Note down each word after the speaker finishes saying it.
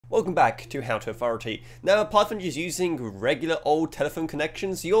Welcome back to How to Authority. Now, apart from just using regular old telephone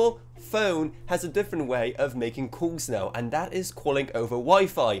connections, your phone has a different way of making calls now, and that is calling over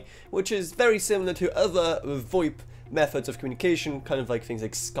Wi-Fi, which is very similar to other VoIP methods of communication, kind of like things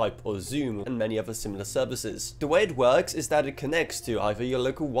like Skype or Zoom and many other similar services. The way it works is that it connects to either your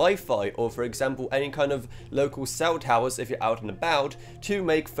local Wi-Fi or, for example, any kind of local cell towers if you're out and about, to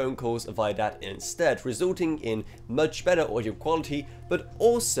make phone calls via that instead, resulting in much better audio quality, but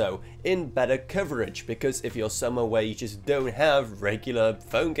also in better coverage, because if you're somewhere where you just don't have regular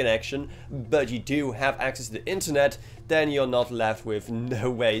phone connection, but you do have access to the internet, then you're not left with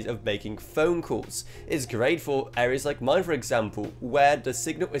no ways of making phone calls. It's great for areas like mine, for example, where the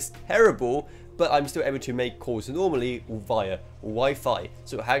signal is terrible, but I'm still able to make calls normally via Wi-Fi.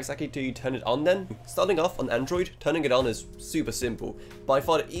 So how exactly do you turn it on then? Starting off on Android, turning it on is super simple. By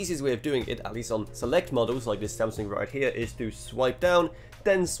far the easiest way of doing it, at least on select models like this Samsung right here, is to swipe down,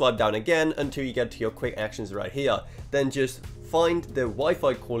 then swipe down again until you get to your quick actions right here. Then just find the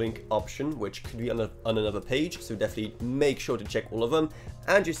Wi-Fi calling option, which could be on another page, so definitely make sure to check all of them,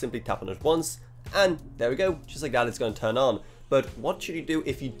 and just simply tap on it once, and there we go, just like that it's going to turn on. But what should you do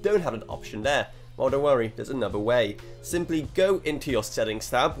if you don't have an option there? Well, don't worry, there's another way. Simply go into your settings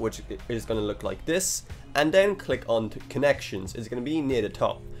tab, which is going to look like this, and then click on connections. It's going to be near the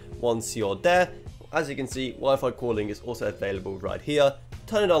top. Once you're there, as you can see, Wi-Fi calling is also available right here.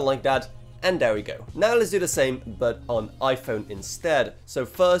 Turn it on like that, and there we go. Now let's do the same, but on iPhone instead. So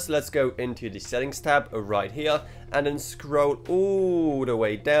first, let's go into the settings tab right here, and then scroll all the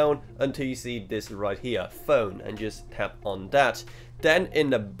way down until you see this right here, phone, and just tap on that. Then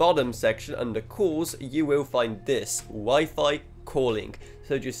in the bottom section under calls, you will find this Wi-Fi calling.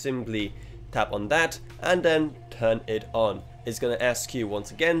 So just simply tap on that and then turn it on. It's going to ask you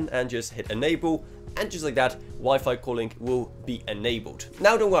once again, and just hit enable, and just like that, Wi-Fi calling will be enabled.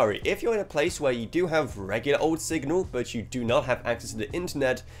 Now don't worry, if you're in a place where you do have regular old signal, but you do not have access to the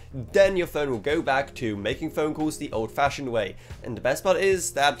internet, then your phone will go back to making phone calls the old-fashioned way. And the best part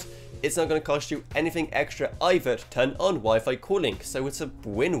is that it's not going to cost you anything extra either to turn on Wi-Fi calling, so it's a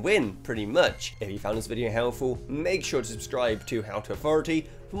win-win pretty much. If you found this video helpful, make sure to subscribe to How to Authority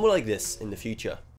for more like this in the future.